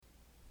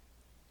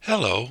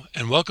Hello,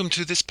 and welcome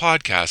to this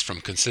podcast from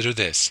Consider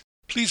This.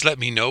 Please let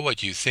me know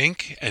what you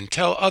think and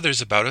tell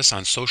others about us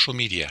on social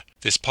media.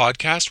 This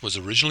podcast was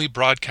originally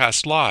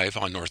broadcast live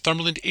on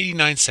Northumberland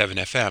 89.7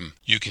 FM.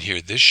 You can hear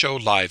this show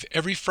live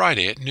every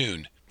Friday at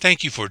noon.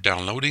 Thank you for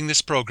downloading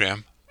this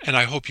program, and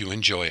I hope you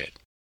enjoy it.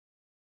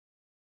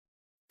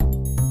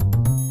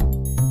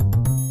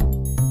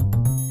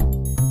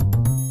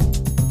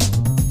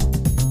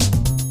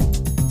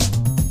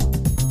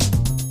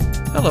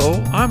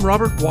 Hello, I'm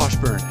Robert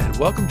Washburn, and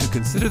welcome to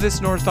Consider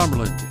This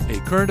Northumberland, a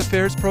current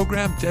affairs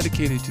program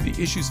dedicated to the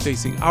issues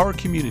facing our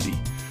community.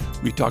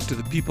 We talk to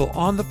the people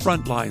on the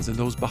front lines and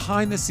those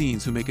behind the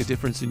scenes who make a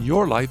difference in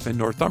your life in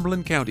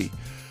Northumberland County.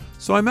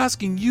 So I'm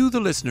asking you, the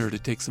listener, to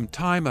take some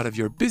time out of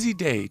your busy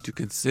day to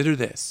consider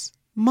this.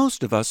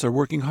 Most of us are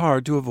working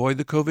hard to avoid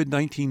the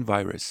COVID-19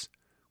 virus.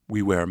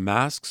 We wear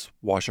masks,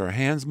 wash our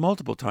hands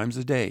multiple times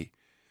a day.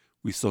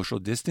 We social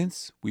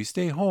distance, we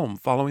stay home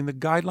following the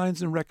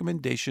guidelines and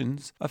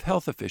recommendations of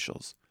health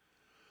officials.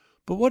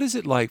 But what is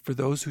it like for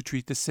those who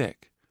treat the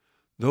sick?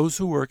 Those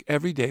who work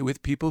every day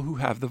with people who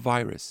have the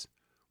virus?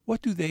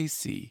 What do they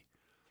see?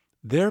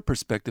 Their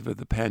perspective of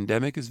the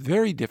pandemic is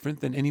very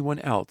different than anyone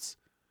else.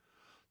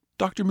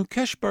 Dr.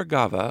 Mukesh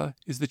Bhargava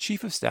is the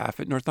Chief of Staff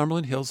at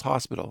Northumberland Hills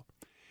Hospital.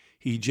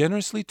 He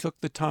generously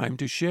took the time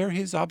to share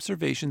his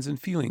observations and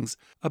feelings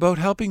about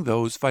helping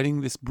those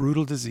fighting this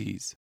brutal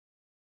disease.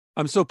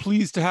 I'm so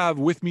pleased to have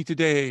with me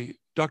today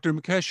Dr.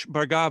 Mukesh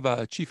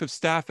Bhargava, Chief of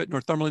Staff at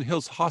Northumberland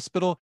Hills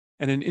Hospital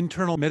and an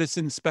internal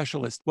medicine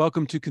specialist.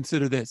 Welcome to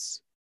Consider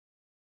This.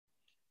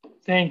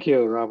 Thank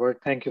you,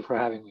 Robert. Thank you for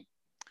having me.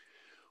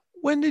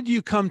 When did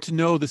you come to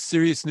know the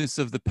seriousness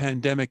of the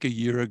pandemic a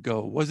year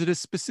ago? Was it a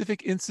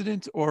specific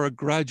incident or a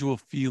gradual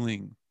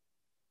feeling?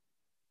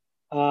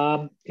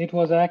 It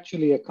was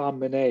actually a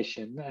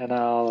combination, and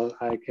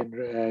I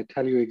can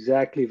tell you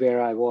exactly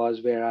where I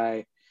was, where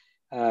I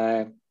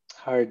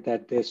heard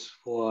that this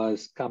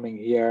was coming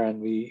here and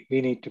we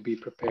need to be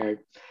prepared.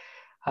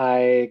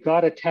 I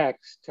got a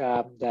text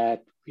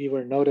that we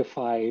were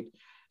notified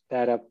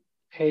that a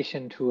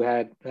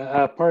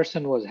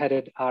person was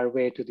headed our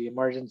way to the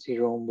emergency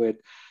room with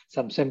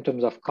some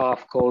symptoms of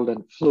cough, cold,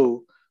 and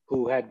flu,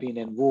 who had been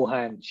in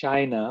Wuhan,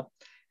 China,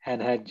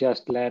 and had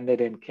just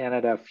landed in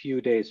Canada a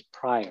few days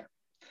prior.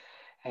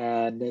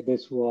 And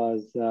this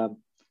was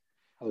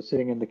I was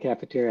sitting in the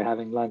cafeteria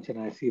having lunch, and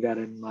I see that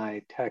in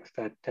my text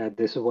that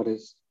this is what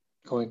is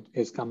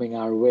coming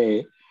our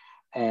way,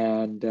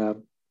 and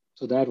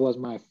so that was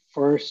my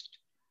first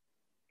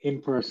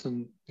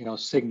in-person,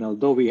 signal.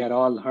 Though we had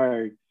all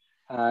heard,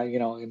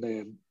 in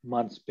the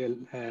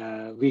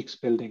weeks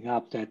building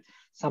up that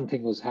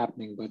something was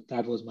happening, but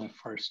that was my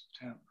first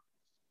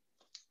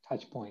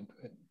touch point.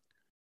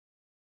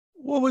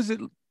 What was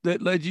it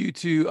that led you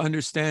to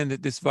understand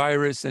that this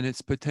virus and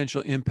its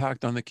potential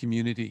impact on the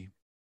community?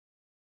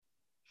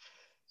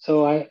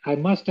 So I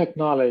must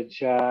acknowledge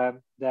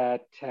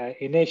that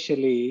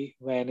initially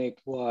when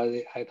it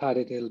was, I thought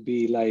it'll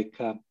be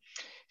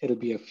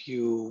a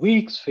few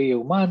weeks,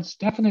 few months,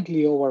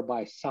 definitely over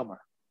by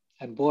summer.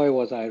 And boy,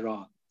 was I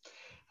wrong.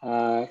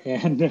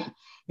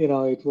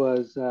 It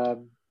was,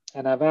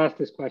 and I've asked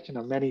this question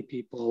of many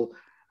people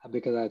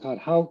because I thought,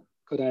 how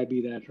could I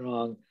be that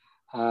wrong?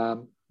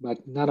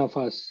 But none of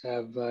us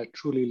have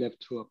truly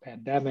lived through a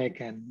pandemic,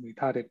 and we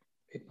thought it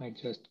might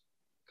just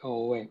go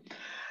away.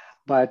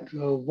 But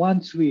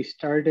once we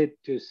started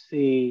to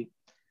see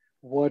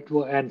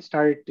and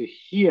started to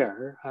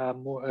hear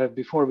more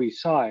before we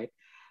saw it,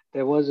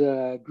 there was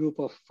a group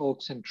of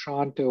folks in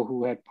Toronto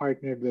who had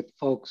partnered with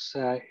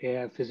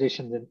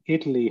physicians in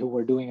Italy who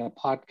were doing a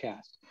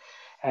podcast.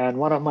 And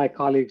one of my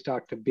colleagues,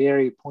 Dr.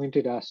 Berry,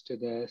 pointed us to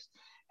this,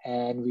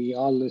 and we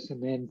all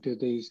listened in to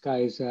these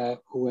guys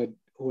who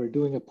were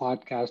doing a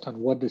podcast on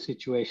what the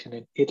situation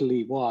in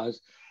Italy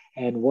was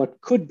and what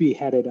could be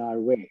headed our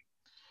way.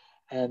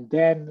 And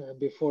then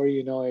before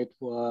you know it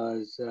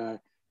was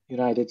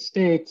United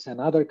States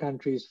and other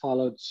countries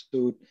followed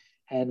suit,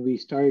 and we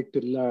started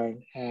to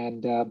learn.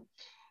 And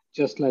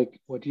just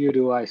like what you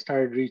do, I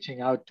started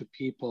reaching out to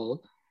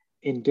people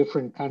in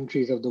different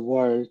countries of the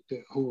world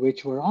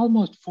which were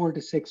almost 4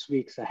 to 6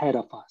 weeks ahead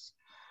of us.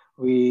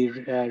 We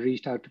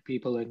reached out to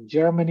people in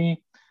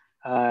Germany,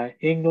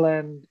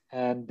 England,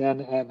 and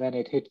then when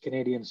it hit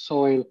Canadian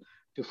soil,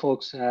 to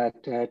folks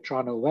at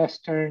Toronto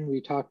Western.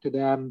 We talked to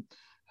them.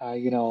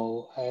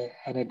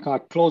 And it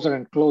got closer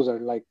and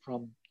closer, like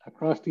from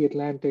across the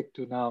Atlantic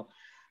to now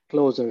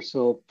closer.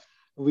 So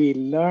we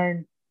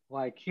learned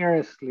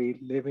vicariously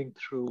living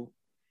through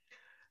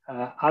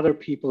other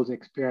people's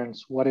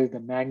experience, what is the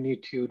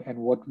magnitude and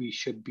what we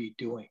should be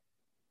doing.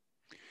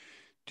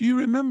 Do you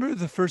remember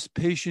the first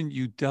patient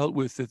you dealt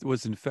with that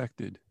was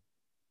infected?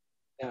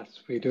 Yes,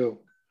 we do.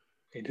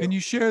 Can you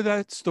share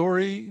that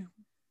story?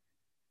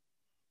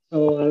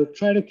 So I'll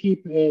try to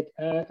keep it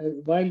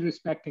while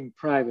respecting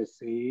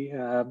privacy,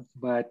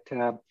 but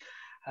the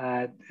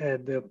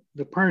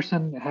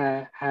person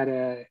had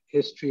a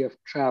history of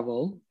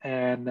travel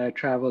and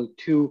traveled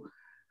to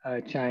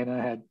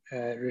China, had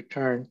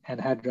returned and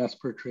had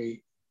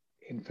respiratory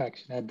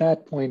infection. At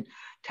that point,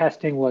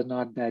 testing was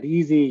not that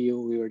easy.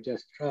 We were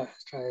just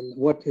trying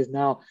what is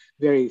now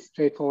very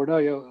straightforward.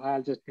 Oh,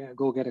 I'll just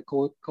go get a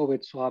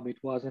COVID swab. It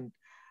wasn't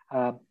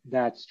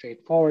that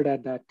straightforward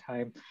at that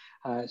time.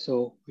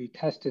 So we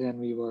tested and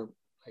we were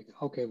like,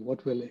 okay,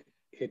 what will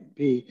it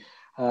be,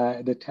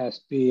 the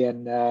test be?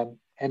 And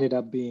ended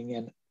up being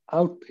an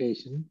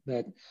outpatient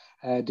that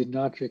did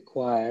not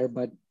require,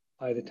 but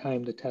by the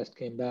time the test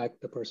came back,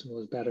 the person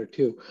was better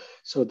too.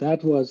 So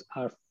that was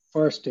our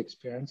first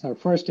experience. Our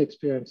first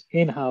experience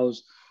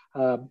in-house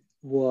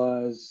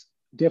was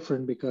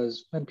different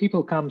because when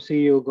people come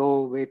see you,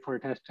 go wait for a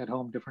test at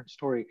home, different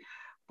story.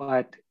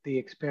 But the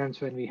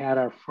experience when we had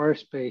our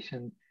first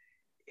patient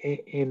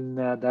in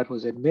that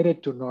was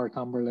admitted to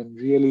Northumberland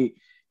really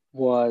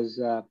was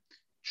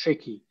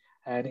tricky.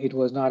 And it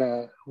was not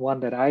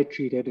one that I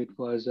treated. It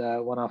was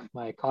one of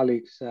my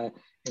colleagues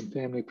in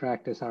family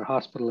practice, our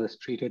hospitalist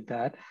treated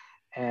that.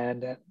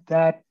 And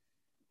that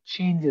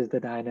changes the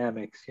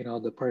dynamics. You know,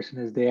 the person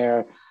is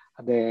there,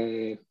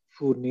 the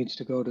food needs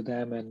to go to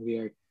them, and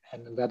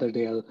whether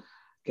they'll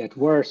get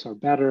worse or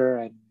better.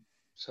 And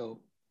so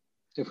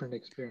different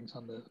experience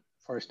on the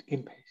first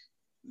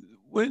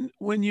inpatient.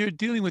 When you're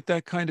dealing with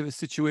that kind of a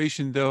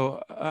situation,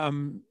 though,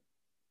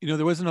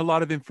 there wasn't a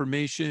lot of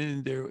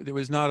information. There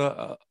was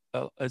not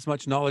as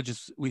much knowledge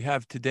as we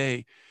have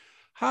today.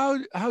 How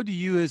do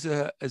you, as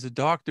a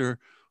doctor,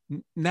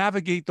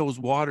 navigate those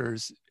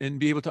waters and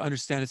be able to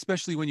understand,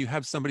 especially when you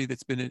have somebody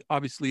that's been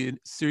obviously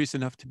serious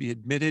enough to be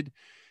admitted,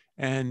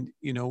 and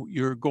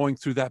you're going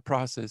through that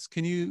process?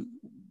 Can you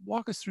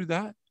walk us through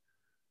that?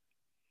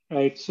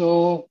 Right.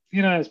 So,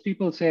 as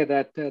people say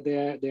that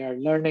there are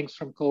learnings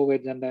from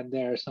COVID, and then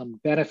there are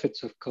some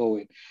benefits of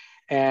COVID.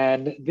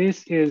 And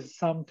this is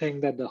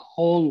something that the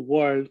whole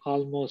world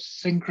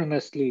almost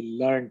synchronously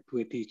learned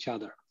with each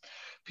other.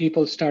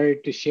 People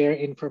started to share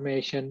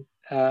information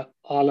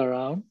all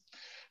around.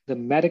 The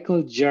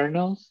medical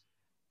journals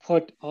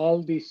put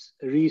all this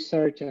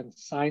research and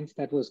science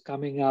that was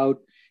coming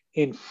out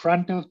in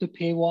front of the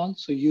paywall.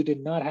 So you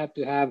did not have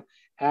to have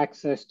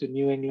access to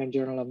New England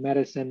Journal of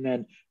Medicine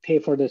and pay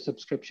for the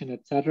subscription,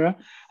 etc.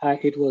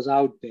 It was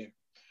out there.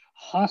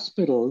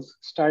 Hospitals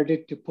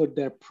started to put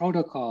their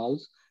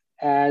protocols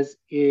as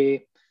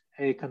a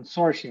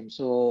consortium.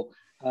 So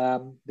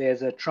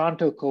there's a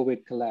Toronto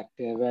COVID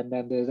collective, and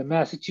then there's a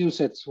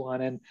Massachusetts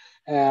one,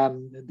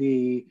 and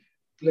the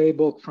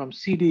playbook from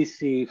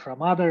CDC,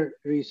 from other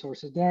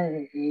resources.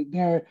 There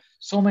are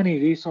so many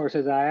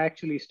resources. I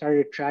actually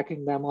started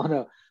tracking them on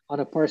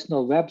a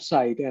personal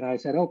website, and I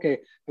said, okay,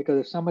 because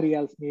if somebody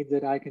else needs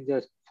it, I can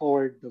just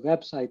forward the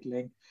website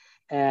link.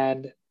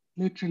 And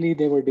literally,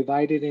 they were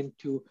divided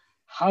into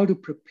how to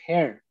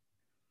prepare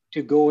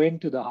to go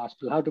into the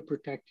hospital, how to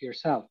protect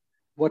yourself,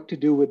 what to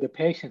do with the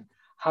patient,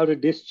 how to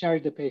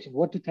discharge the patient,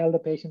 what to tell the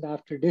patient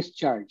after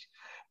discharge.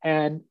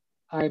 And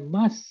I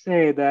must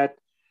say that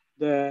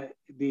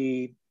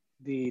the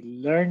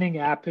learning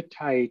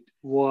appetite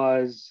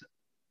was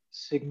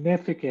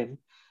significant,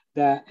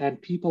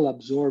 and people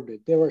absorbed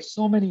it. There were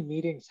so many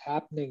meetings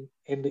happening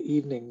in the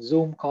evening,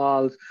 Zoom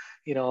calls,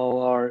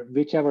 or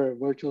whichever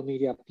virtual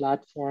media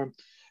platform,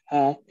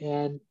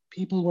 and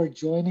people were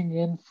joining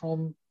in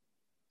from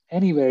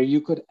anywhere.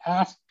 You could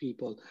ask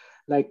people.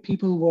 Like,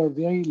 people were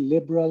very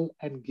liberal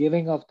and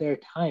giving of their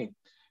time,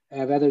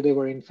 whether they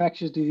were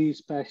infectious disease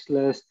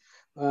specialists,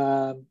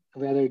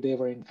 whether they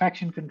were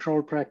infection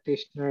control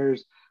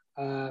practitioners,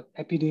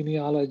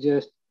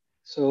 epidemiologists.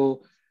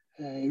 So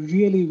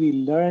really, we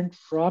learned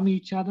from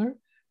each other,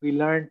 we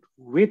learned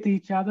with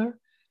each other,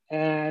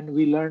 and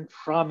we learned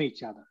from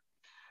each other.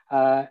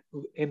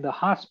 In the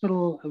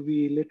hospital,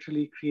 we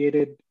literally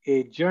created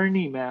a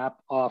journey map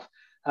of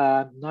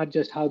not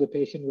just how the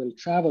patient will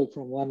travel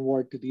from one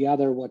ward to the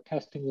other, what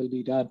testing will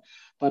be done,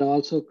 but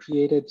also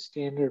created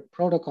standard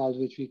protocols,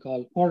 which we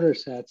call order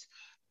sets,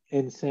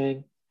 in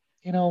saying,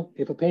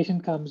 if a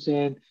patient comes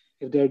in,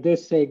 if they're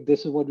this sick,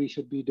 this is what we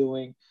should be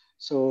doing.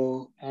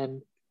 So,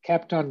 and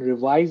kept on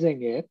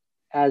revising it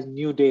as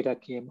new data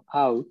came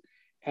out,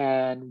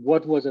 and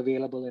what was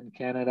available in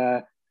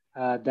Canada,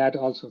 that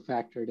also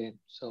factored in.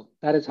 So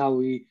that is how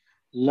we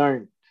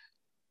learned.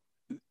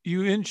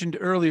 You mentioned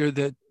earlier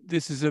that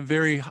this is a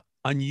very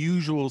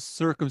unusual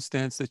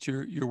circumstance that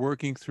you're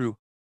working through.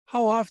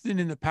 How often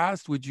in the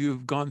past would you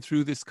have gone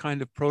through this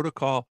kind of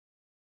protocol?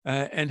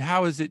 And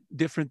how is it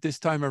different this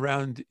time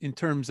around in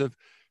terms of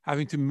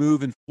having to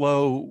move and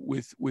flow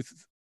with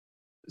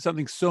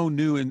something so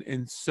new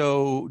and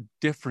so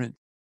different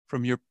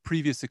from your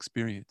previous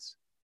experience?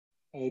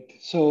 Right.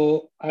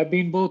 So I've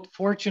been both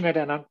fortunate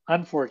and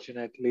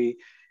unfortunately,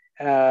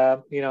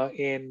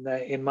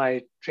 in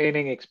my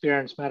training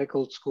experience,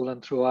 medical school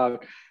and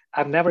throughout,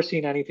 I've never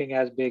seen anything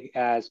as big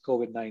as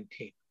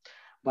COVID-19.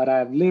 But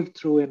I've lived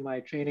through, in my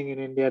training in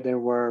India, there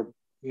were,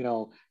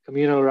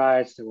 communal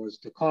riots, there was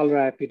the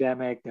cholera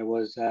epidemic, there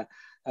was,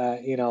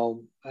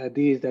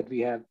 these that we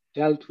have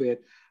dealt with,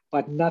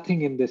 but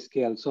nothing in this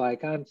scale. So I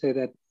can't say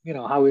that,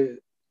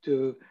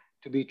 to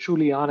be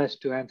truly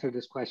honest, to answer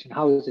this question,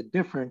 how is it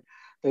different?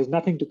 There's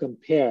nothing to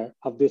compare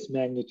of this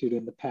magnitude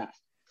in the past.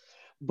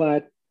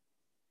 But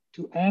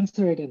to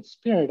answer it in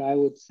spirit, I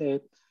would say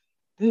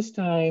this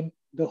time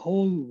the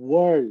whole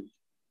world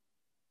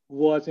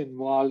was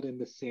involved in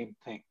the same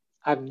thing.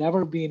 I've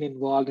never been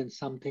involved in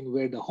something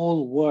where the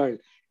whole world,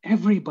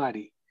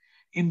 everybody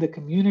in the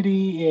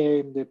community,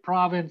 in the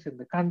province, in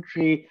the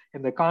country,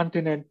 in the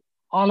continent,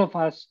 all of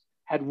us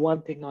had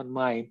one thing on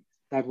mind,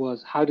 that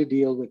was how to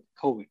deal with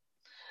COVID.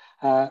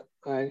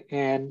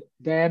 And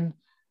then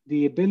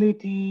the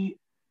ability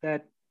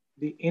that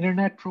the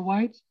internet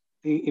provides,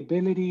 the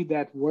ability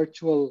that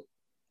virtual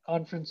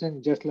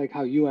conferencing, just like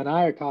how you and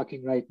I are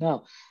talking right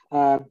now,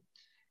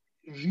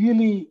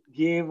 really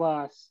gave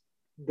us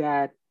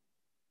that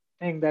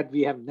thing that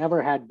we have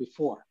never had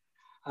before.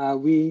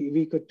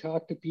 We could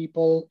talk to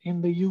people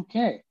in the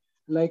UK,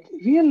 like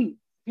real,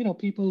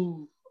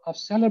 people of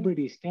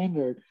celebrity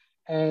standard,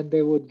 and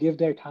they would give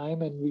their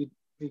time, and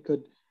we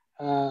could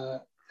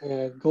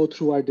go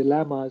through our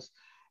dilemmas,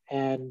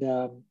 and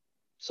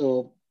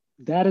so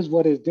that is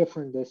what is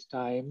different this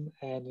time,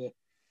 and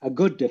a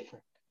good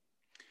different.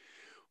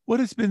 What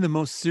has been the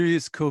most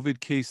serious COVID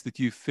case that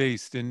you've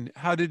faced, and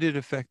how did it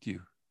affect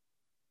you?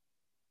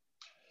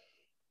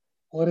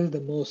 What is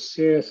the most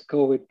serious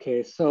COVID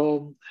case?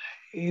 So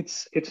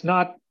it's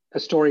not a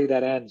story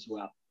that ends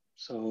well.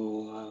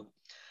 So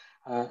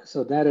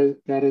so that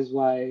is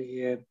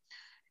why.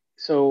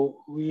 So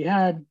we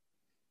had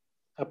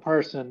a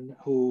person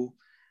who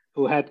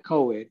had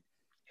COVID,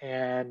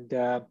 and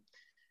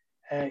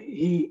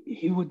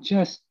he would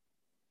just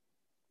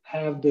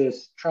have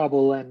this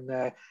trouble,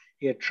 and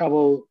he had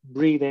trouble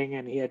breathing,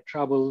 and he had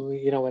trouble.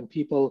 When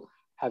people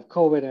have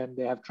COVID and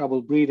they have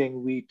trouble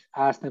breathing, we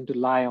ask them to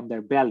lie on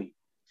their belly,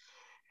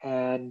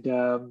 and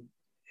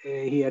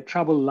he had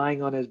trouble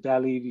lying on his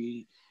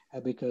belly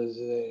because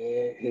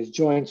his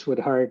joints would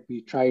hurt.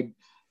 We tried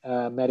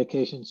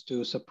medications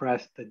to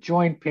suppress the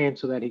joint pain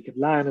so that he could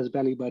lie on his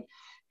belly, but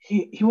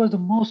he was the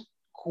most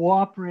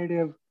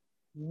cooperative,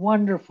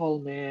 wonderful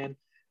man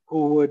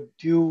who would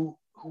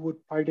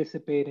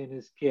participate in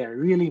his care,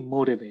 really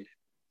motivated,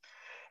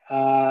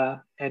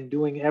 and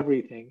doing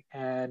everything.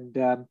 And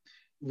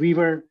we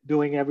were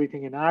doing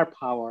everything in our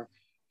power.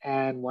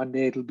 And one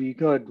day it'll be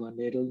good, one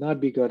day it'll not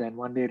be good, and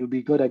one day it'll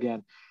be good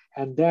again.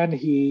 And then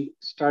he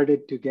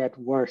started to get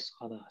worse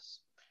on us.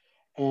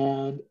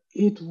 And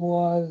it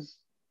was,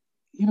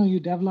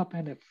 you develop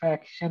an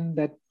affection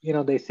that,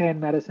 they say in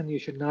medicine, you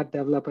should not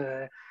develop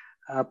a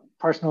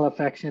personal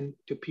affection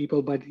to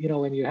people. But,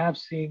 when you have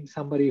seen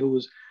somebody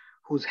who's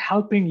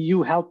helping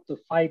you help the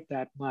fight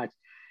that much,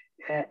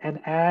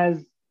 and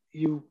as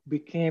you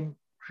became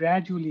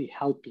gradually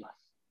helpless,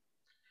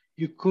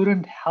 you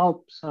couldn't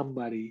help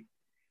somebody,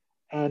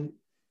 and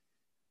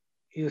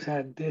you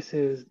said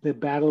the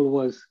battle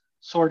was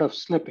sort of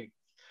slipping.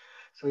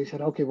 So he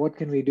said, okay, what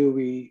can we do?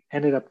 We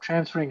ended up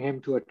transferring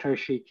him to a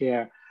tertiary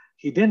care.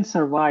 He didn't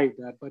survive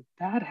that, but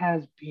that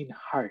has been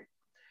hard.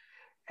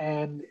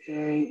 And,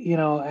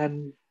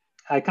 and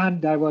I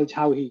can't divulge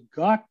how he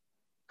got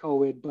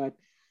COVID, but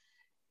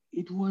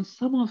it was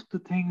some of the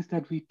things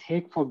that we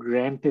take for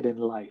granted in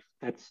life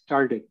that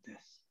started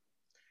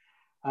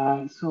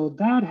this. So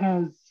that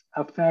has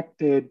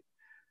affected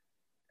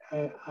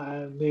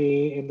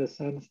me in the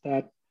sense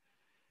that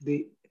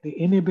the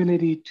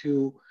inability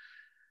to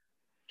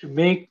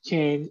make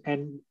change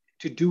and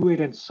to do it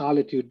in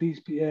solitude.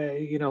 These,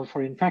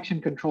 for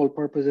infection control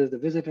purposes, the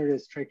visitor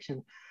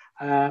restriction,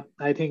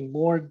 I think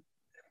more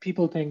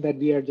people think that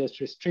we are just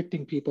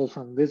restricting people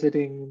from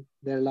visiting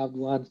their loved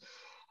ones,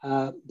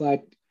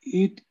 but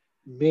it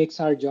makes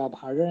our job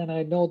harder. And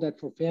I know that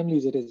for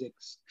families, it is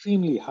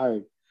extremely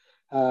hard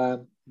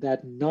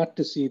that not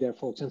to see their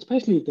folks, and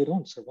especially if they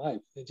don't survive.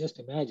 Just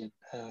imagine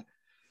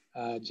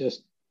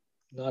just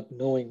not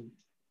knowing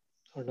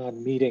or not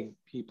meeting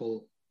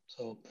people.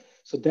 So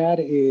that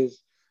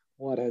is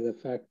what has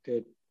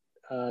affected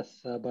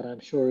us. But I'm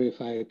sure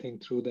if I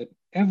think through that,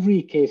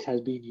 every case has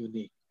been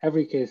unique.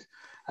 Every case,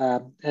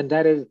 and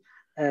that is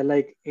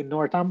like in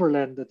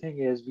Northumberland. The thing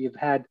is,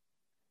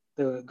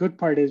 the good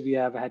part is we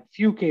have had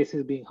few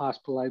cases being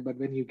hospitalized. But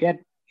when you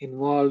get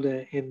involved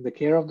in the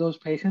care of those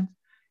patients,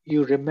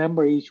 you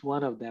remember each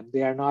one of them.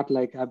 They are not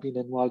like I've been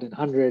involved in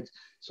hundreds.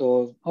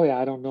 So, oh yeah,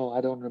 I don't know,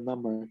 I don't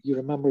remember. You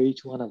remember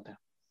each one of them.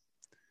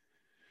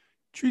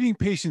 Treating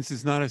patients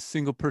is not a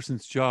single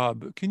person's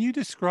job. Can you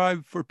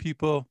describe for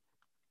people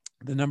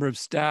the number of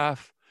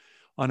staff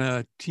on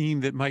a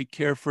team that might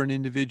care for an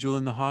individual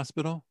in the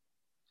hospital?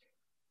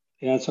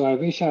 Yeah, so I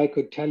wish I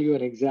could tell you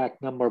an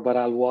exact number, but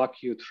I'll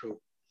walk you through.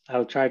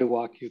 I'll try to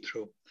walk you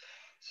through.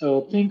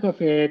 So think of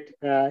it,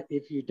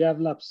 if you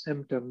develop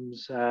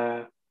symptoms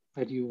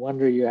that you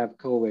wonder you have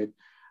COVID,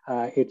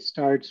 it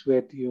starts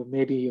with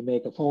maybe you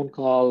make a phone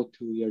call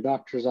to your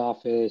doctor's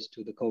office,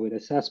 to the COVID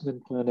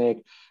assessment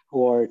clinic,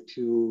 or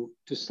to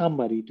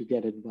somebody to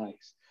get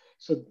advice.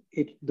 So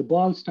the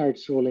ball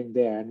starts rolling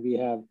there, and we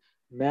have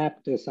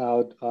mapped this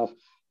out of,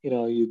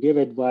 you give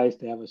advice,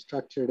 they have a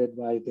structured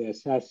advice, they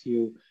assess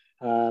you.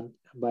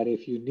 But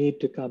if you need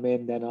to come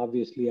in, then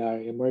obviously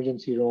our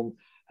emergency room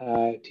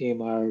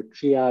team, our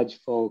triage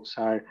folks,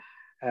 our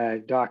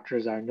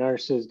doctors, our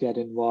nurses get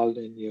involved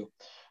in you.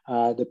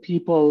 The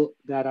people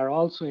that are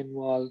also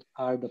involved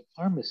are the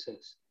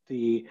pharmacists,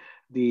 the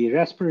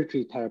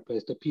respiratory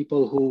therapists, the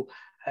people who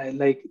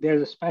like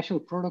there's a special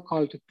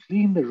protocol to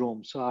clean the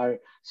room. So our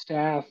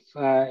staff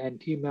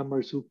and team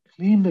members who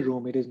clean the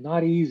room, it is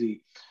not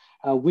easy.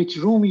 Which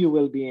room you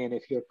will be in,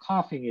 if you're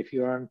coughing, if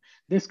you're on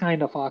this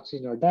kind of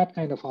oxygen or that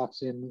kind of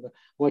oxygen,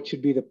 what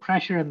should be the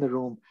pressure in the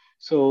room.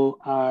 So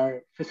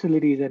our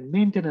facilities and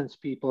maintenance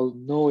people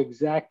know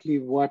exactly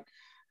what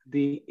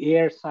the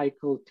air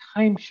cycle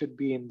time should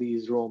be in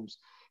these rooms.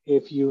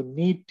 If you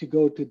need to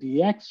go to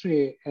the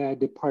X-ray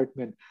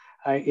department,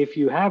 if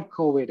you have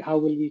COVID, how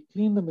will we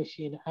clean the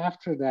machine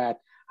after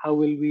that? How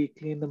will we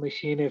clean the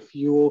machine if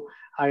you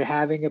are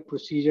having a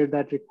procedure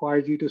that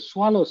requires you to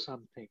swallow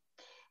something?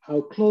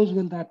 How close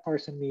will that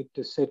person need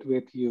to sit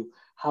with you?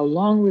 How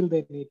long will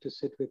they need to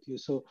sit with you?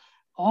 So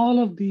all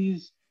of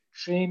these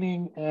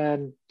training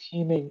and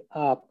teaming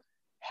up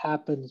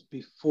happens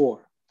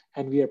before,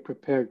 and we are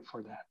prepared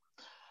for that.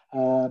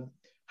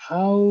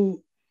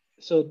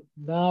 So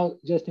now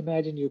just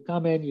imagine you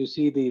come in, you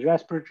see the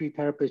respiratory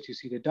therapist, you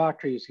see the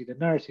doctor, you see the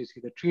nurse, you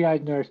see the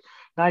triage nurse.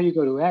 Now you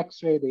go to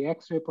X-ray, the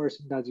X-ray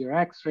person does your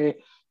X-ray,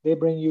 they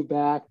bring you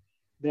back.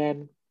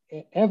 Then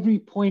at every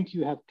point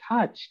you have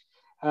touched,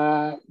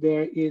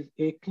 there is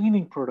a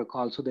cleaning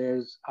protocol. So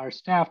there's our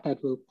staff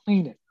that will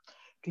clean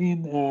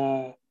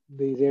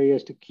these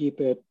areas to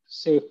keep it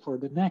safe for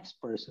the next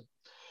person.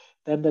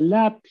 Then the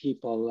lab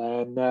people,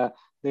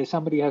 and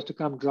somebody has to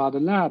come draw the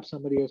lab,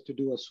 somebody has to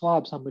do a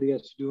swab, somebody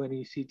has to do an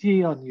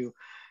ECG on you.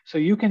 So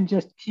you can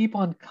just keep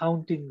on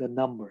counting the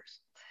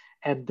numbers.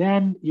 And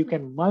then you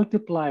can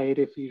multiply it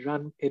if you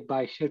run it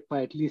by shift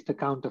by at least a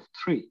count of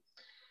 3,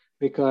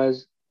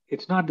 because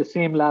it's not the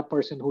same lab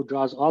person who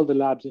draws all the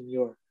labs in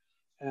your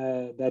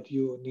that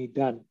you need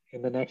done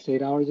in the next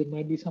 8 hours. It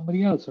might be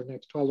somebody else, or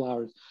next 12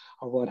 hours,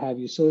 or what have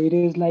you. So it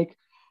is like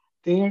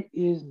there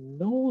is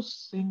no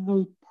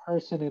single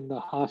person in the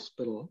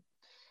hospital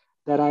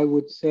that I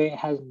would say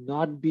has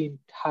not been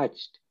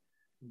touched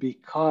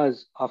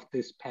because of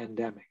this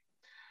pandemic.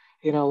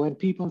 You know, when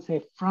people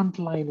say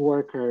frontline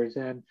workers,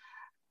 and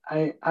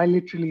I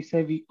literally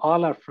say we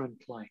all are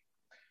frontline.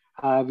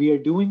 We are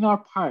doing our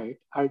part,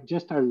 our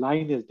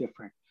line is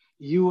different.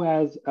 You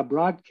as a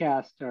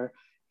broadcaster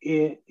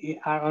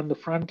are on the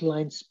front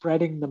line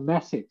spreading the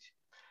message.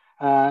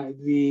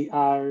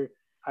 Our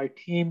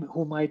team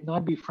who might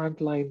not be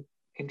frontline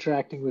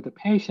interacting with the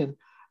patient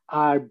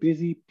are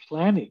busy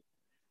planning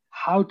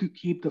how to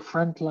keep the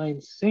front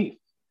line safe.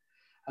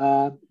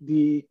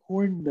 The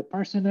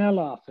personnel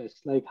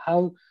office, like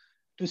how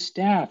to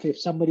staff if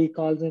somebody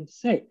calls in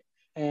sick.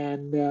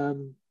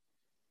 And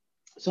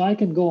so I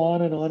can go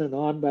on and on and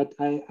on, but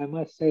I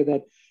must say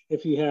that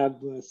if you have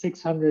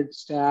 600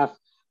 staff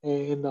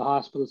in the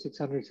hospital,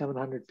 600,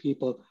 700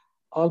 people,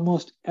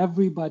 almost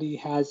everybody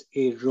has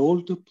a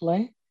role to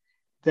play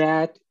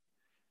that,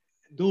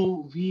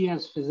 though we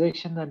as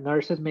physicians and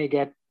nurses may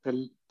get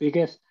the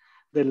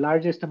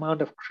largest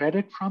amount of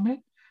credit from it,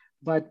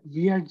 but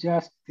we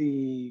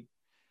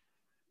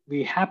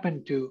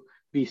happen to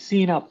be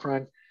seen up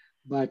front,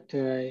 but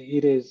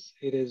it is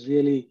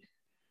really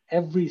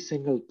every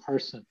single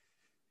person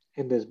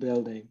in this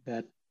building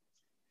that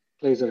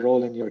plays a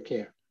role in your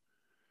care.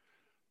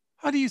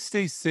 How do you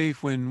stay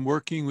safe when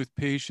working with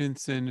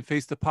patients and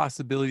face the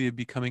possibility of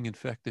becoming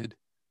infected?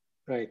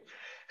 Right.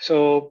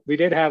 So we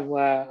did have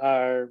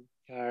one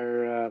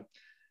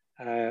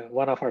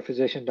of our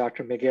physicians,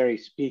 Dr. McGarry,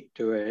 speak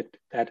to it,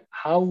 that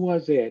how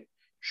was it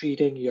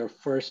treating your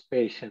first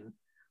patient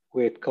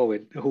with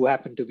COVID, who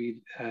happened to be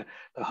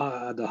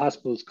the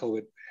hospital's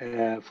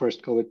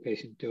first COVID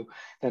patient too.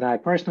 And I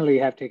personally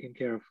have taken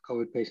care of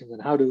COVID patients,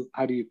 and how do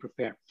you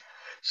prepare?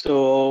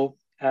 So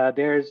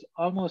there's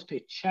almost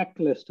a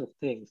checklist of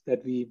things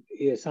that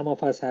some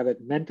of us have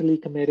it mentally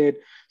committed,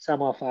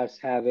 some of us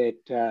have it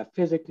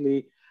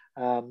physically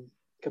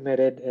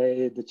committed.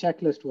 The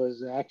checklist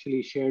was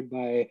actually shared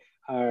by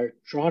our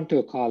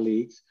Toronto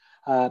colleagues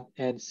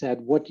and said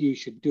what you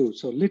should do.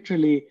 So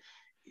literally,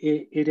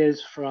 it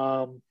is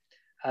from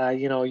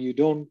you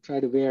don't try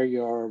to wear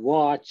your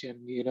watch,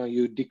 and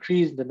you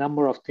decrease the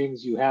number of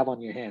things you have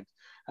on your hands.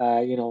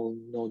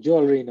 No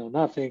jewelry, no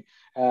nothing.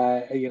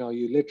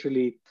 You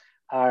literally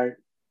are,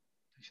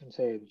 I shouldn't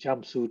say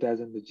jumpsuit as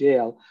in the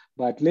jail,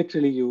 but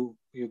literally you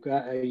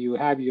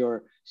have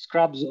your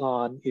scrubs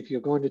on if you're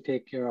going to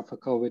take care of a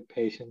COVID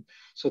patient,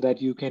 so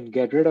that you can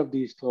get rid of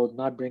these clothes,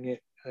 not bring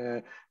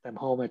them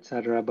home,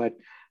 etc. But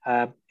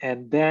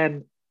and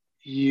then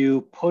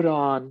you put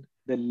on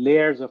the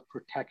layers of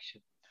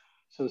protection.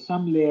 So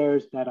some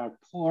layers that are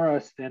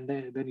porous,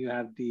 then you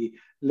have the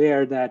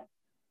layer that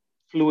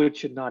fluid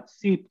should not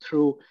seep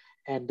through,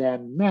 and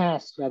then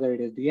masks, whether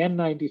it is the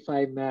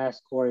N95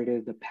 mask or it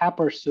is the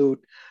PAPR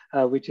suit,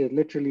 which is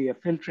literally a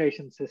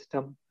filtration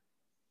system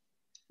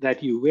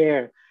that you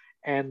wear,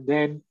 and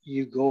then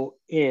you go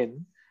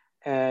in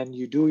and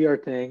you do your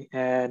thing.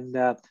 And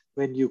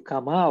when you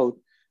come out,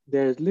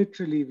 there's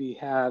literally, we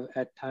have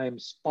at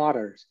times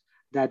spotters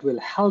that will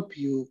help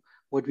you,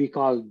 what we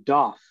call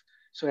doff.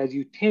 So as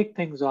you take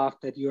things off,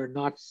 that you are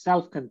not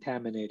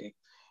self-contaminating,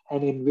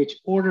 and in which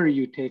order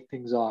you take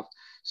things off.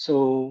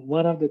 So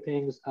one of the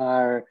things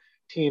our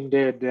team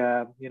did,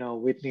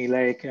 Whitney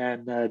Lake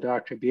and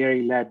Dr.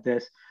 Beery led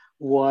this,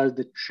 was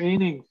the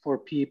training for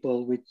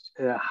people, which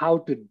how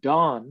to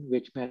don,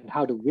 which meant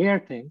how to wear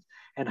things,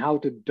 and how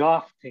to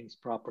doff things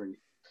properly,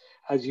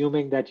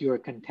 assuming that you are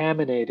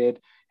contaminated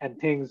and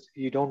things,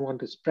 you don't want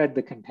to spread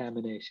the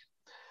contamination.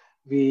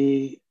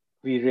 We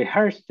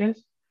rehearsed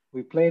this,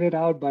 we played it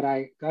out, but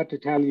I got to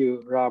tell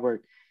you,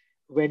 Robert,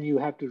 when you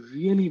have to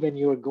really, when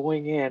you're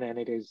going in and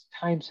it is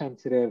time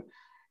sensitive,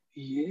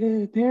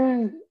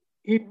 yeah,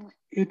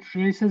 it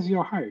races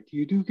your heart.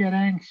 You do get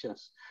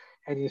anxious,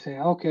 and you say,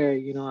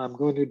 okay, I'm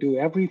going to do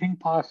everything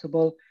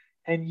possible,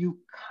 and you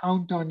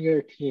count on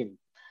your team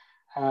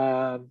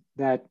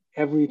that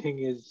everything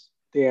is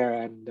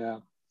there.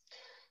 And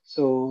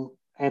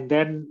and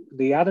then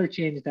the other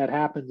change that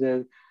happens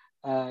is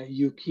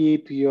you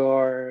keep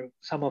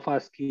some of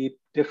us keep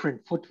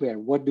different footwear.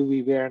 What do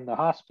we wear in the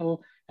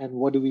hospital and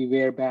what do we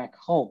wear back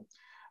home?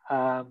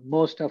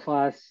 Most of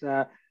us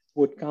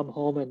would come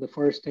home and the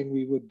first thing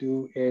we would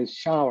do is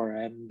shower,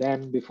 and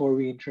then before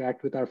we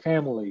interact with our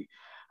family.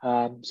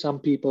 Some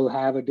people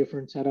have a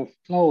different set of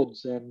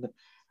clothes, and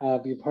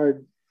we've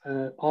heard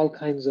all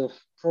kinds of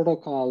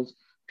protocols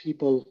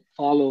people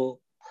follow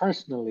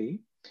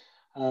personally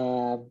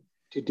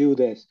to do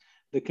this.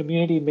 The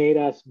community made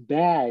us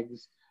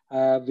bags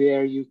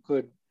where you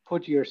could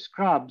put your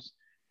scrubs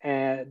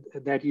and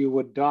that you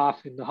would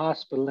doff in the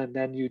hospital, and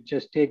then you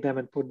just take them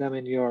and put them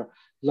in your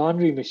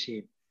laundry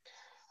machine.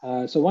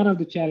 So one of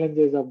the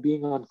challenges of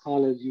being on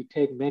call is you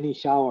take many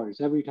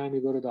showers. Every time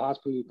you go to the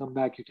hospital, you come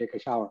back, you take a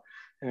shower.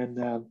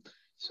 And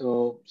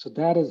so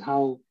that is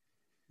how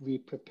we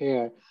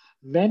prepare.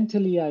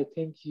 Mentally, I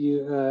think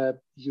you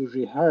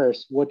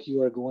rehearse what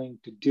you are going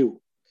to do.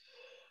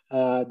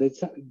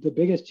 The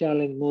biggest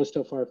challenge most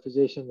of our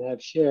physicians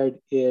have shared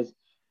is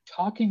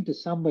talking to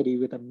somebody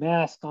with a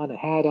mask on, a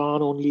hat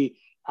on, only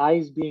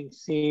eyes being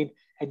seen,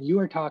 and you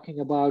are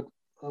talking about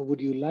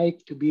would you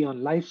like to be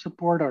on life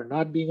support or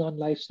not being on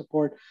life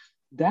support?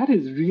 That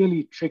is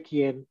really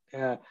tricky and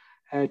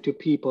to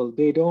people.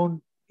 They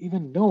don't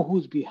even know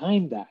who's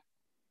behind that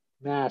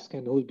mask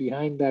and who's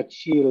behind that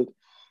shield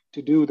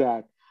to do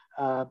that.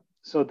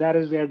 So that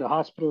is where the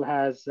hospital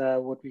has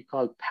what we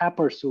call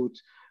PAPR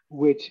suits,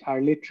 which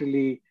are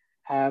literally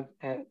have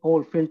an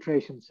old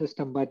filtration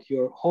system, but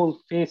your whole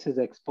face is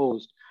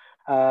exposed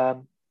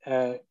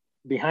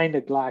behind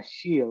a glass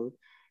shield.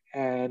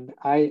 And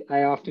I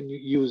often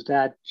use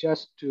that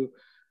just to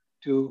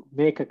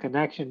make a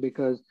connection,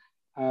 because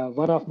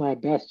one of my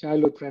best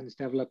childhood friends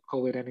developed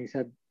COVID, and he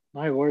said,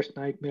 my worst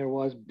nightmare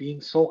was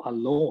being so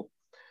alone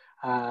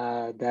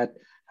that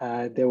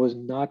there was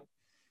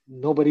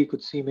nobody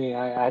could see me.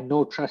 I had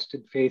no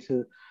trusted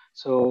faces.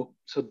 So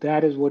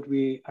that is what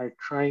we are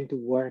trying to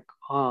work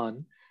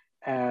on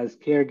as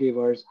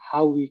caregivers,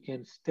 how we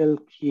can still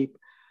keep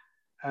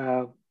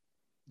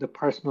the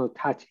personal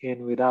touch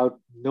in without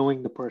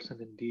knowing the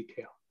person in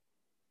detail.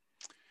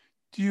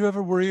 Do you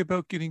ever worry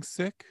about getting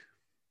sick?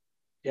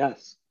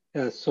 Yes.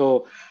 Yes.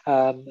 So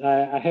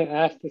I had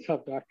asked this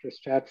of Dr.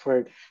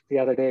 Stratford the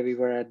other day. We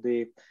were at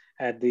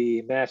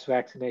the mass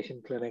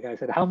vaccination clinic. I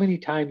said, how many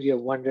times you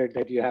have wondered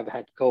that you have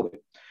had COVID?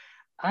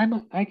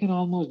 I can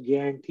almost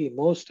guarantee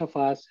most of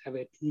us have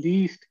at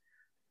least,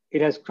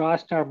 it has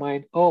crossed our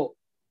mind, oh,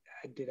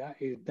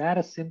 is that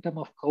a symptom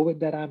of COVID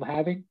that I'm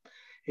having?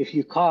 If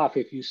you cough,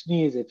 if you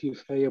sneeze, if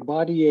your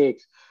body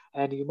aches,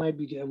 and you might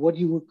be, what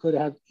you could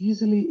have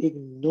easily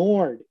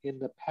ignored in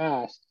the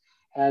past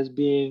as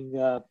being,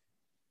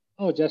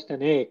 just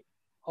an ache.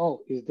 Oh,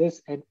 is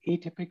this an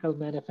atypical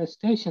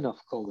manifestation of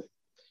COVID?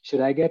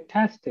 Should I get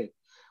tested?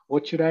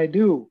 What should I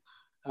do?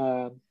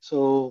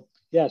 So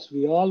yes,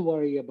 we all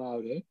worry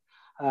about it.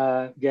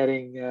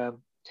 Getting,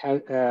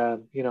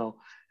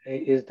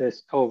 is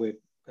this COVID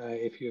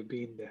if you've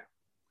been there?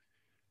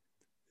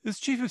 As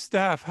Chief of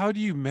Staff, how do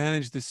you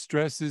manage the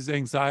stresses,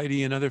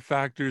 anxiety, and other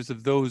factors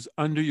of those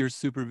under your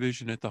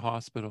supervision at the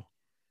hospital?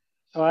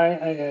 So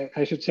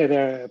I should say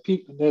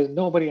there's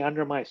nobody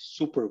under my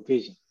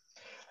supervision.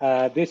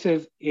 This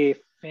is a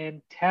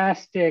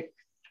fantastic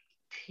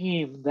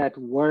team that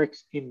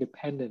works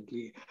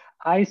independently.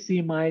 I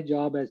see my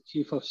job as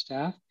Chief of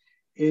Staff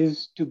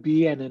is to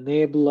be an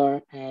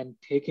enabler and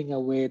taking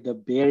away the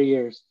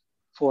barriers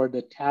for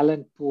the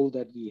talent pool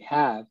that we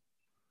have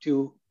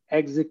to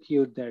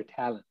execute their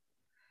talent.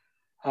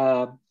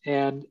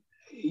 And,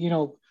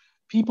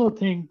 people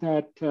think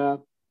that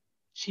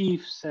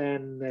chiefs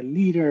and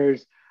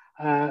leaders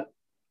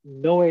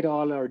know it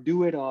all or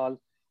do it all.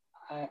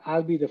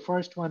 I'll be the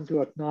first one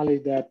to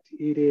acknowledge that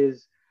it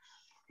is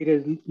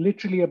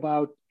literally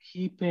about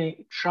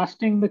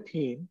trusting the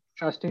team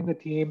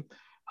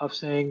of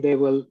saying they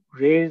will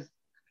raise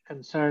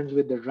concerns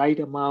with the right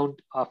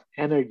amount of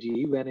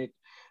energy when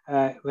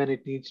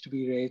it needs to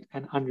be raised,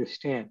 and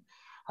understand.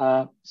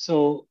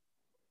 So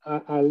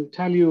I'll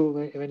tell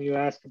you when you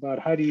ask about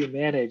how do you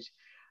manage.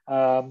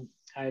 I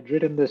had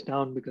written this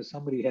down because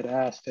somebody had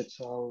asked it,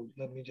 so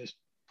let me just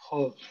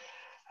pull.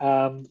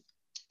 Um,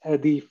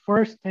 the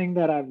first thing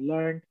that I've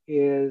learned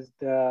is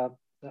the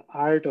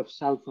art of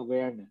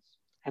self-awareness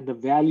and the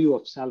value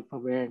of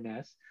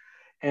self-awareness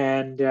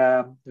and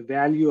the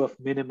value of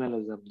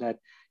minimalism. That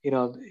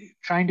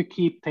trying to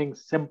keep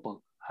things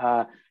simple,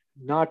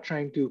 not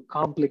trying to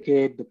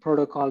complicate the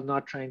protocol,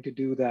 not trying to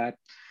do that.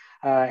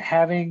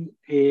 Having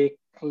a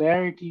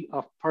clarity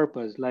of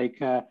purpose, like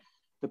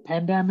the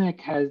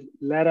pandemic has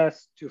led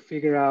us to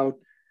figure out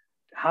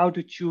how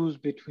to choose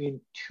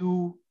between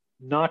two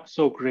not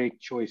so great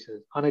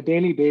choices. On a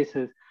daily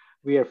basis,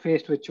 we are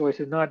faced with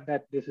choices, not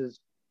that this is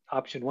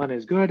option one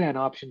is good and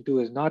option two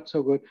is not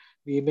so good.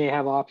 We may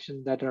have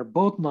options that are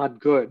both not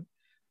good.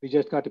 We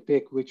just got to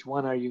pick which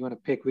one are you going to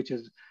pick, which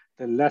is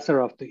the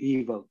lesser of the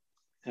evil.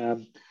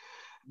 Um,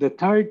 the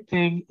third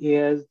thing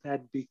is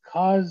that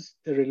because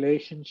the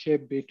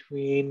relationship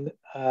between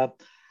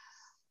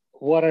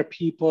what are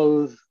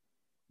people's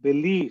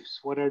beliefs,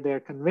 what are their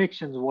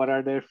convictions, what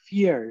are their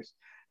fears,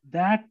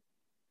 that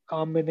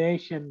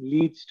combination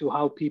leads to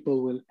how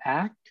people will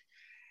act.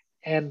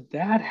 And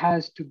that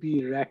has to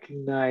be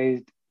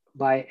recognized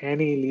by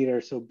any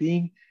leader. So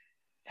being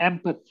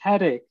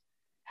empathetic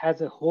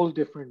has a whole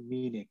different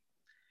meaning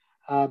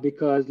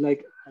because,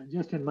 like,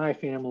 just in my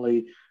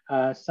family,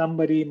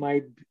 somebody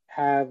might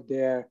have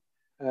their,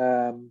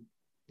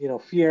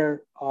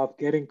 fear of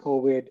getting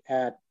COVID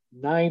at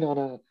 9 on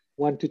a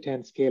 1 to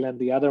 10 scale, and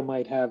the other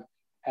might have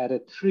at a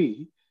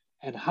 3.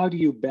 And how do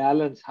you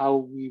balance how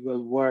we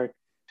will work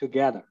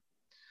together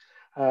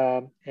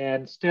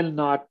and still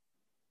not,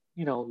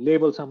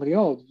 label somebody,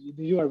 oh,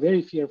 you are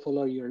very fearful,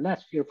 or you're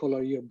less fearful,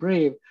 or you're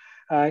brave.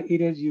 It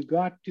is you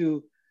got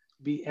to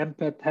be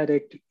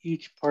empathetic to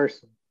each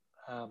person.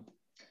 Um,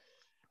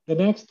 the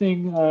next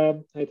thing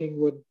I think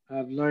what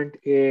I've learned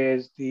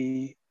is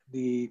the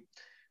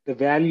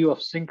value of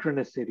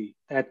synchronicity.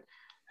 That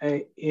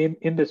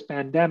in this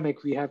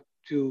pandemic we have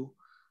to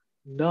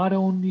not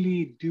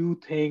only do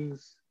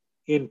things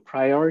in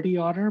priority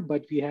order,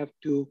 but we have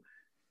to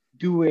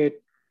do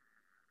it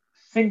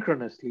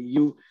synchronously.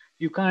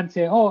 You can't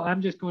say, oh,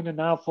 I'm just going to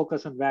now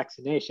focus on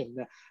vaccination.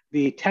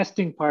 The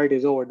testing part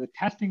is over. The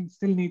testing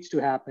still needs to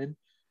happen.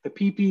 The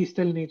PPE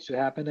still needs to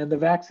happen, and the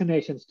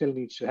vaccination still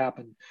needs to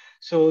happen.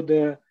 So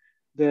the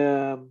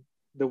the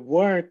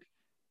work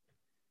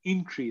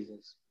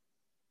increases.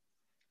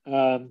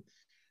 Um,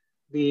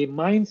 the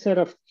mindset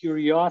of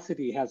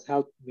curiosity has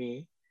helped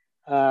me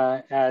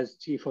as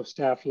chief of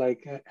staff,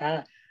 like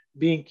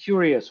being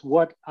curious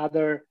what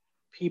other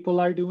people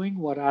are doing,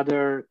 what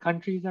other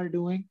countries are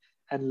doing,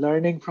 and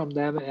learning from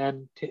them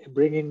and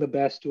bringing the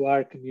best to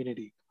our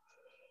community.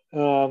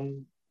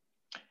 Um,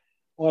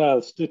 what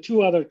else? The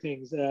two other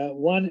things.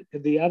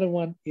 The other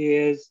one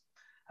is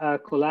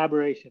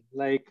collaboration.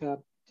 Like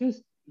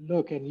just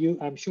look,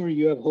 and I'm sure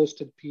you have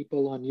hosted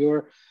people on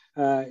your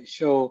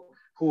show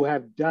who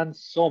have done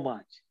so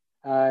much.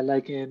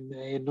 Like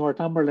in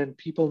Northumberland,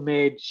 people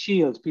made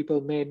shields,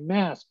 people made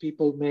masks,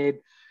 people made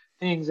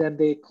things, and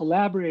they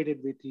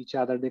collaborated with each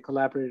other. They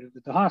collaborated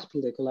with the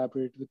hospital. They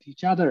collaborated with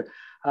each other.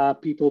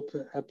 People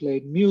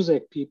played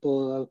music.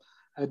 People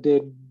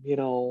did,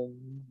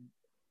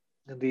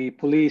 the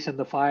police and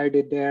the fire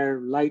did their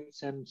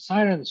lights and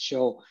sirens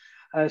show.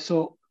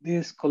 So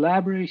this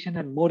collaboration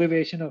and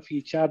motivation of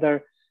each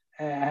other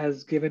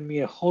has given me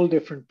a whole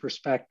different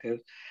perspective.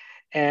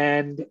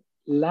 And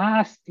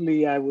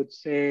lastly, I would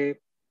say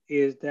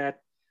is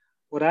that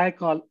what I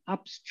call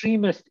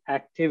upstreamist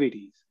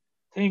activities,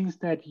 things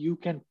that you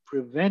can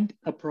prevent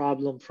a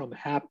problem from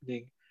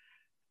happening,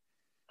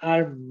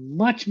 are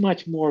much,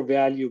 much more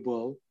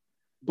valuable,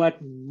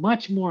 but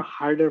much more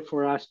harder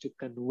for us to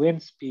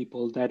convince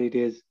people that it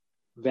is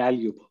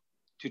valuable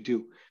to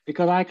do.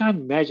 Because I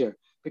can't measure.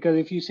 Because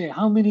if you say,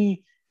 how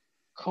many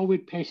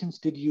COVID patients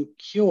did you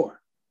cure?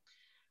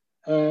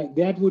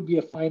 That would be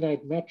a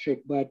finite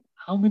metric, but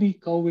how many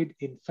COVID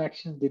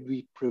infections did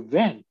we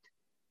prevent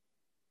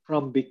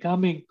from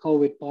becoming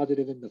COVID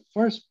positive in the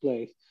first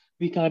place?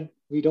 We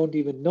don't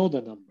even know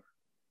the number,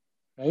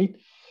 right?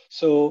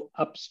 So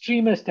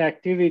upstreamist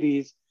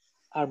activities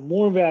are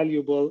more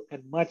valuable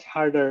and much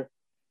harder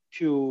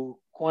to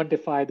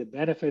quantify the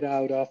benefit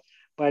out of.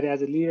 But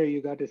as a leader,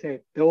 you got to say,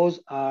 those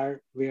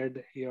are where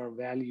your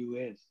value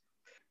is.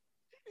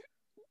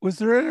 Was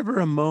there ever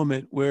a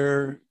moment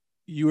where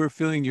you were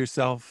feeling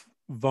yourself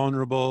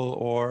vulnerable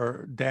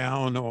or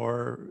down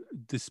or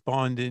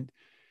despondent,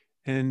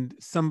 and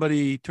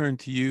somebody turned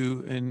to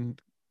you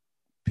and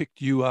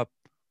picked you up,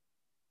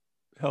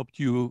 helped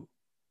you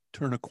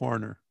turn a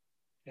corner?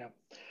 Yeah.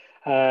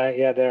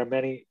 Yeah, there are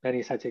many,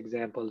 many such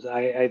examples.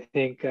 I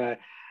think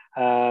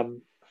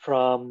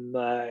from,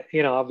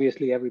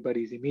 obviously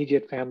everybody's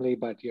immediate family,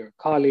 but your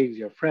colleagues,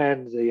 your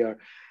friends,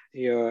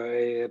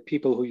 your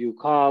people who you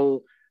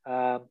call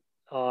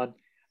on,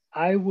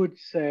 I would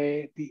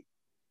say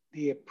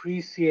the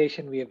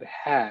appreciation we have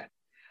had.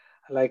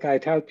 Like I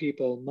tell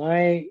people,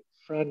 my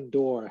front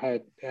door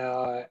had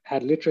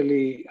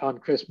literally on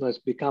Christmas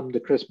become the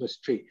Christmas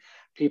tree.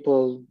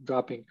 People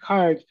dropping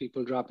cards,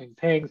 people dropping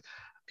things,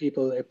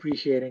 people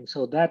appreciating.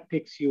 So that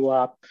picks you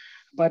up.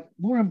 But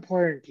more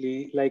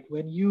importantly, like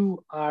when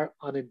you are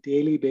on a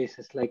daily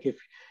basis, like if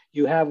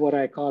you have what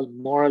I call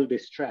moral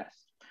distress,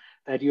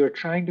 that you're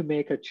trying to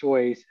make a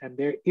choice and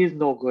there is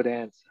no good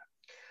answer.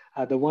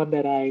 The one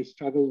that I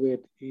struggle with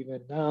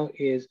even now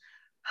is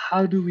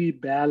how do we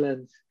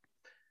balance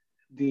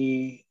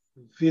the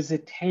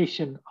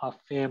visitation of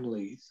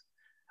families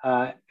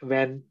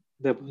when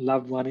the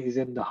loved one is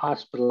in the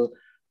hospital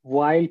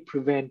while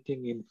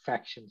preventing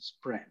infection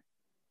spread,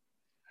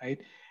 right?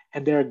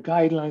 And there are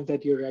guidelines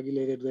that you're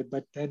regulated with,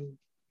 but then,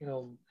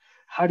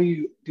 how do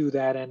you do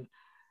that? And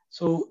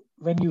so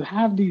when you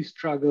have these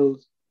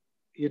struggles,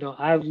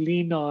 I've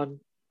leaned on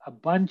a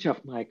bunch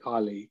of my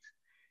colleagues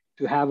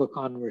to have a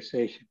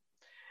conversation.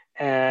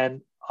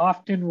 And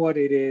often what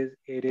it is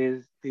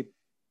the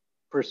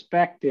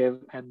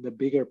perspective and the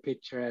bigger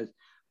picture as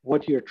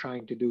what you're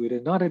trying to do. It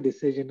is not a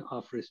decision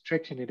of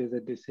restriction, it is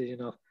a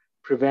decision of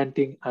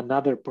preventing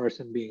another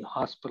person being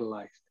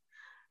hospitalized,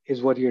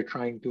 is what you're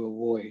trying to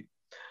avoid,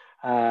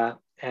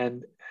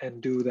 and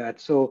do that.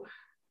 So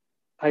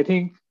I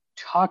think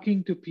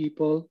talking to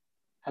people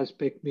has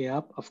picked me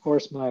up. Of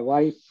course, my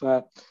wife,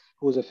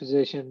 who's a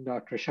physician,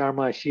 Dr.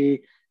 Sharma,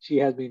 she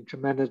has been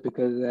tremendous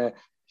because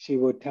she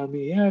would tell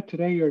me, yeah,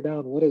 today you're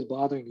down. What is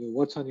bothering you?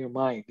 What's on your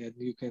mind? And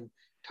you can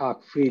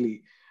talk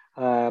freely.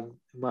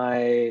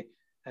 My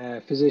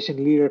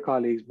physician leader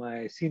colleagues,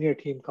 my senior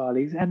team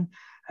colleagues, and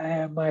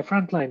my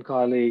frontline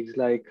colleagues,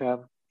 like,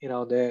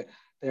 there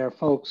are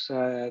folks,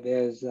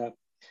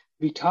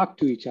 we talk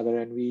to each other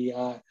and we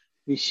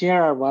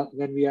share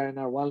when we are in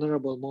our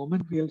vulnerable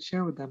moment, we'll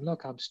share with them,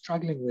 look, I'm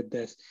struggling with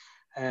this.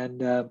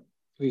 And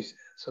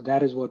so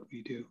that is what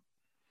we do.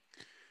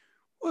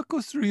 What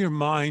goes through your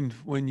mind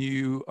when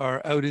you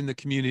are out in the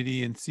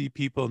community and see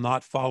people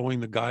not following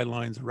the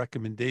guidelines or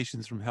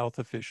recommendations from health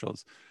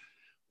officials?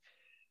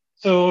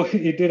 So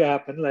it did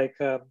happen. Like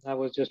I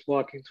was just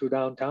walking through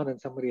downtown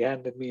and somebody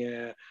handed me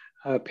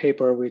a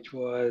paper which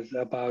was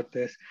about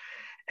this.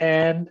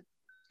 And,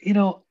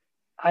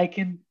 I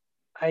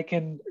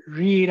can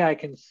read, I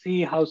can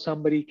see how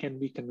somebody can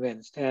be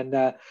convinced.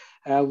 And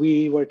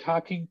we were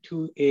talking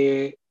to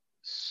a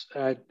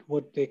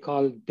what they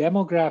call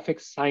demographic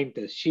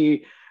scientist.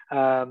 She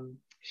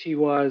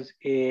was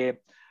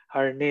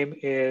her name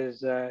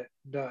is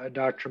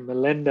Dr.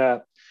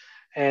 Melinda,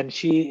 and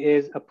she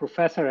is a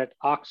professor at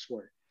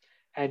Oxford.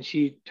 And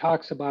she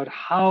talks about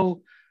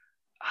how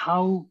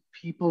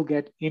people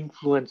get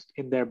influenced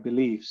in their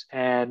beliefs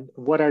and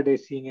what are they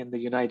seeing in the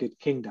United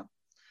Kingdom.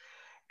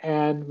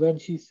 And when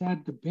she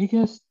said the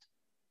biggest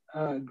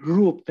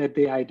group that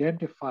they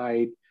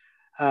identified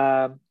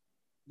um,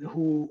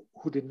 who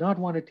did not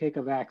want to take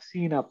a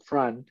vaccine up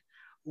front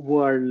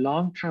were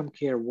long-term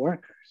care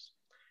workers.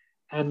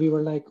 And we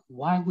were like,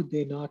 why would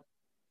they not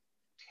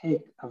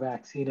take a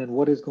vaccine and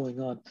what is going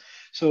on?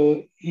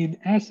 So in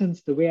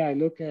essence, the way I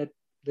look at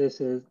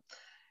this is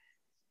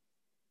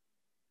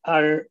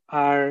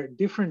our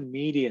different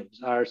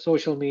mediums, our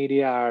social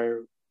media, our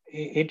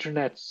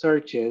internet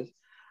searches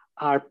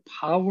are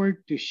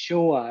powered to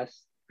show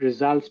us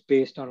results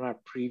based on our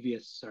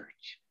previous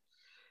search.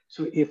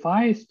 So if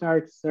I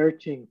start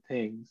searching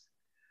things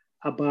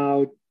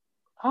about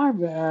are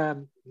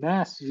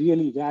masks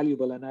really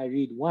valuable, and I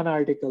read one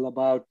article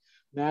about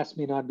masks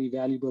may not be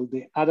valuable,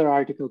 the other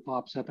article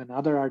pops up,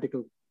 another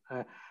article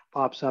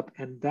pops up,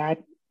 and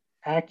that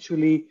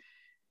actually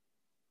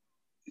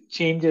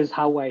changes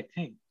how I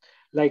think.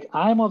 Like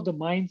I'm of the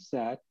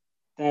mindset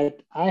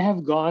that I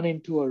have gone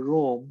into a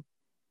room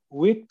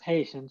with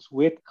patients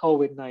with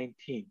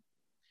COVID-19.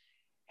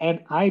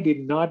 And I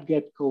did not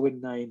get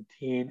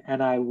COVID-19.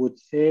 And I would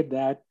say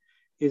that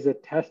is a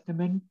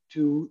testament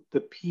to the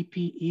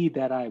PPE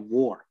that I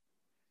wore.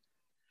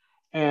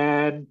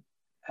 And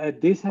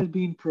this has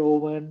been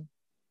proven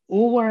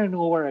over and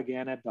over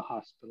again at the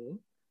hospital,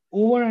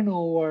 over and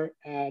over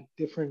at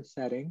different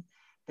settings,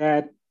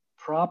 that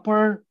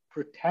proper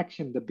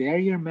protection, the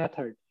barrier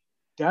method,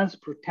 does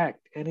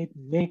protect and it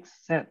makes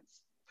sense.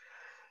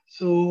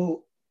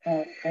 So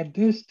at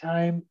this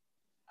time,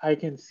 I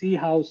can see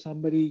how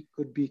somebody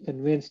could be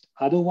convinced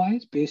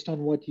otherwise based on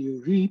what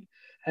you read.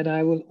 And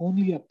I will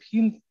only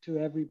appeal to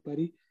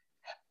everybody,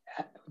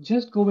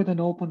 just go with an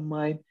open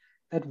mind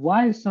that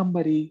why is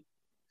somebody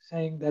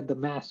saying that the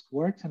mask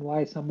works and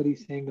why is somebody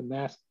saying the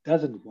mask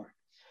doesn't work?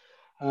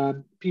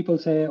 People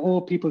say, oh,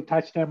 people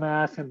touch their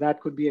mask and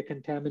that could be a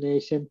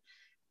contamination.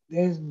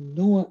 There's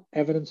no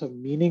evidence of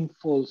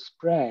meaningful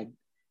spread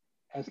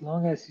as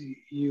long as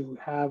you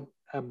have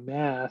a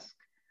mask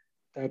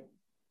that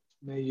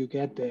you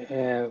get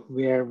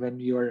wear when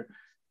you're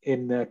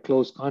in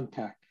close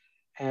contact.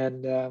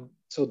 And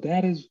so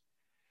that is,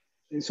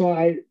 so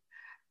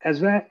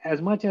as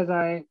much as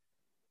I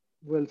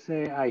will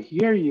say I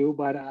hear you,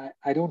 but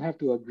I don't have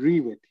to agree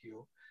with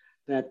you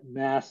that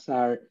masks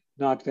are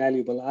not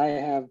valuable. I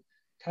have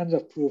tons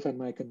of proof, and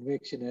my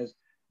conviction is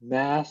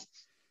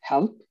masks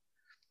help.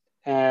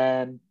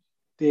 and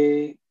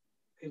we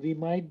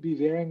might be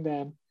wearing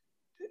them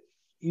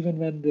even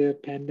when the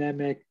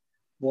pandemic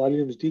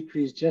volumes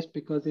decrease, just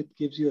because it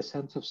gives you a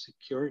sense of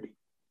security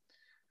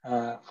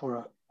for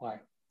a while.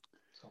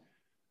 So,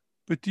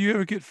 But do you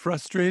ever get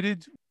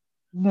frustrated?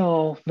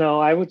 no,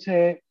 I would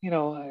say,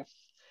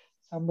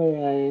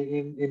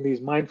 somebody in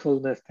these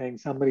mindfulness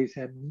things, somebody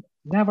said,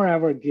 never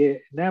ever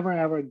give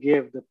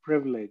the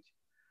privilege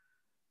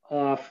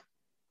of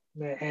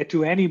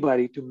to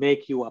anybody to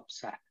make you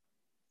upset.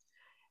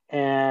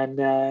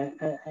 And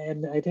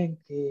I think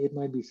it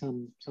might be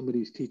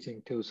somebody's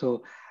teaching too.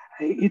 So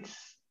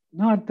it's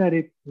not that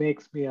it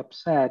makes me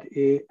upset.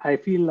 I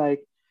feel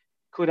like,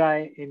 could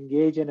I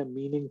engage in a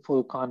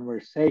meaningful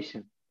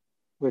conversation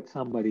with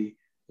somebody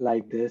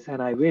like this?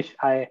 And I wish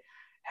I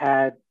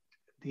had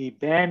the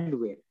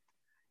bandwidth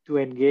to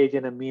engage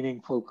in a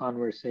meaningful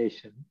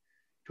conversation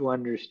to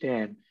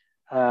understand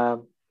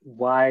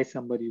why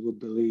somebody would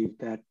believe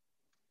that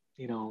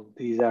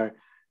these are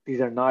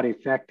not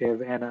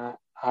effective. And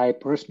I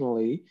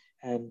personally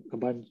and a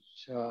bunch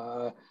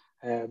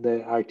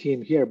our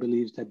team here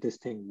believes that this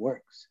thing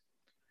works.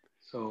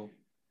 So,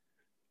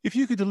 If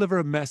you could deliver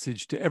a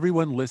message to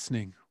everyone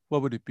listening,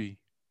 what would it be?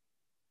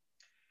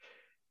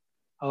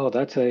 oh,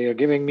 you're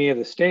giving me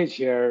the stage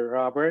here,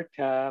 Robert.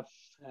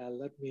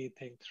 Let me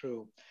think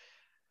through.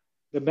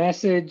 The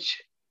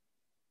message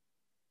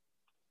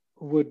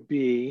would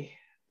be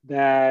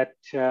that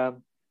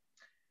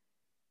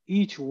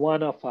each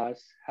one of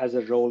us has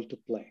a role to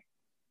play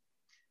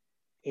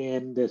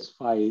in this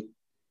fight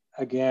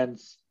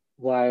against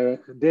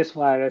this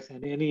virus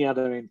and any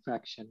other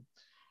infection.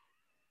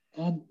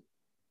 And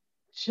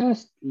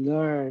just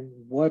learn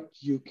what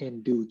you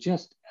can do.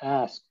 Just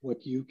ask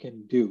what you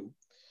can do.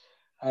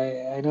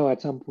 I know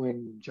at some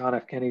point John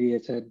F. Kennedy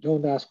had said,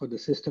 don't ask what the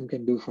system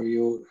can do for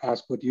you,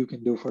 ask what you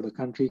can do for the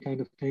country,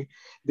 kind of thing.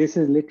 This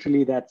is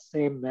literally that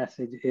same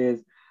message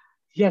is,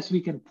 yes,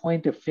 we can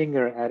point a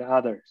finger at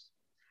others,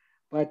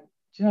 but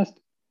just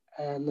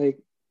like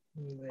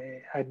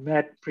I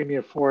met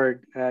Premier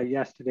Ford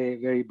yesterday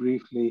very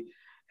briefly,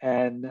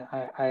 and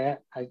I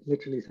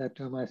literally said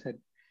to him, I said,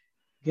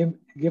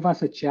 give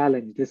us a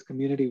challenge. This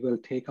community will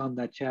take on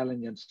that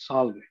challenge and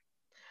solve it,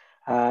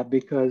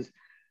 because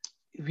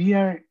we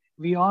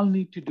all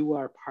need to do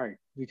our part.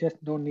 We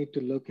just don't need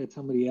to look at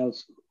somebody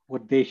else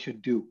what they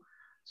should do.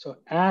 So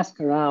ask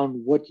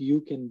around what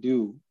you can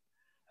do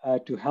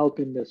to help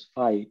in this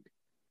fight,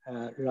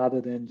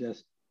 rather than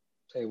just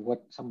say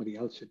what somebody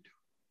else should do.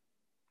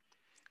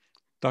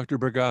 Dr.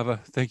 Bhargava,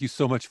 thank you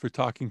so much for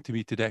talking to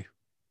me today.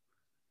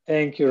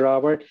 Thank you,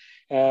 Robert.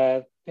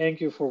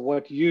 Thank you for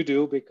what you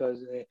do,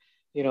 because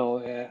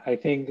I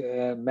think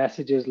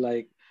messages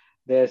like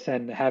this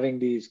and having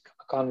these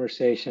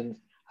conversations,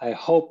 I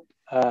hope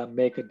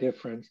make a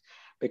difference,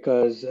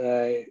 because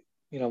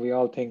we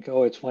all think,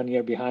 oh, it's 1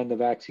 year behind, the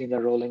vaccines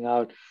are rolling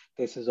out,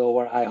 this is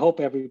over. I hope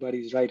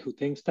everybody's right who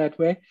thinks that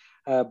way,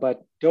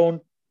 but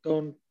don't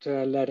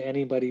let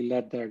anybody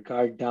let their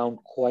guard down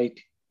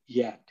quite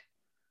yet,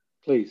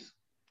 please.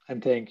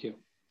 And thank you.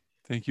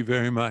 Thank you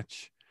very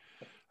much.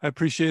 I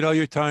appreciate all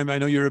your time. I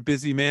know you're a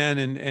busy man,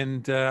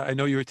 and I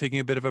know you were taking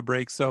a bit of a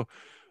break. So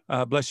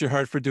bless your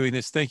heart for doing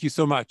this. Thank you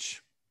so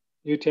much.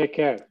 You take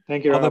care.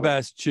 Thank you, All Robert. the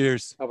best.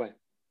 Cheers. Bye-bye.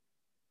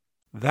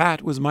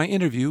 That was my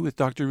interview with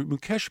Dr.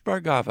 Mukesh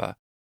Bhargava,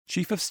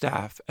 Chief of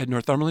Staff at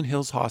Northumberland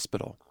Hills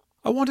Hospital.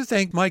 I want to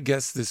thank my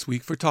guests this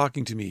week for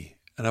talking to me,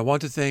 and I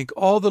want to thank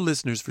all the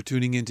listeners for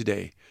tuning in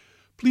today.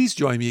 Please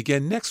join me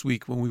again next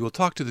week when we will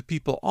talk to the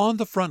people on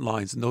the front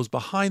lines and those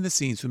behind the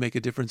scenes who make a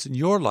difference in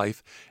your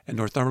life and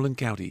Northumberland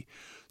County.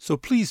 So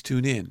please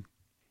tune in.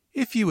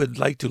 If you would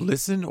like to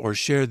listen or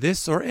share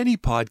this or any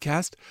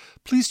podcast,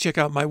 please check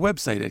out my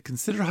website at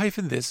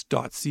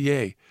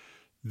consider-this.ca.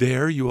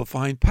 There you will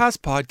find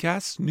past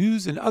podcasts,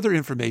 news, and other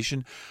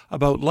information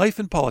about life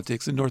and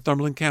politics in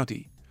Northumberland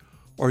County.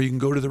 Or you can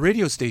go to the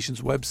radio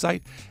station's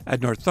website at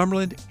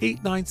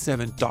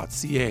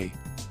northumberland897.ca.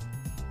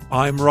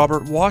 I'm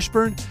Robert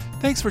Washburn.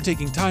 Thanks for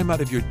taking time out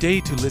of your day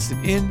to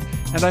listen in,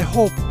 and I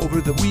hope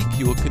over the week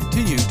you will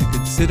continue to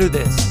consider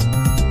this.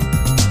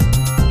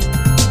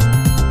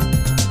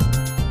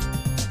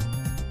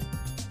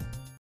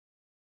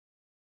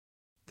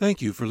 Thank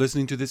you for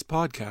listening to this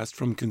podcast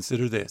from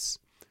Consider This.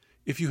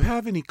 If you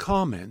have any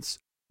comments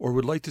or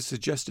would like to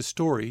suggest a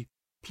story,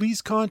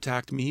 please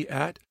contact me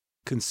at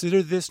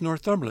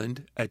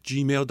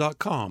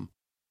considerthisnorthumberland@gmail.com,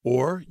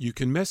 or you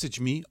can message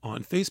me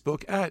on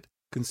Facebook at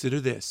Consider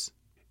This.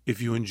 If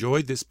you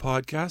enjoyed this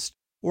podcast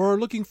or are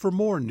looking for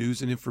more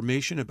news and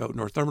information about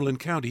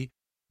Northumberland County,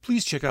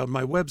 please check out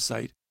my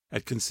website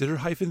at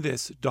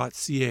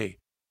consider-this.ca.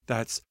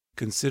 That's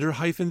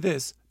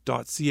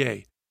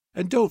consider-this.ca.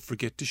 And don't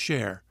forget to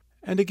share.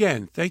 And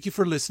again, thank you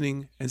for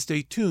listening, and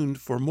stay tuned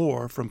for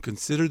more from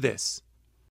Consider This.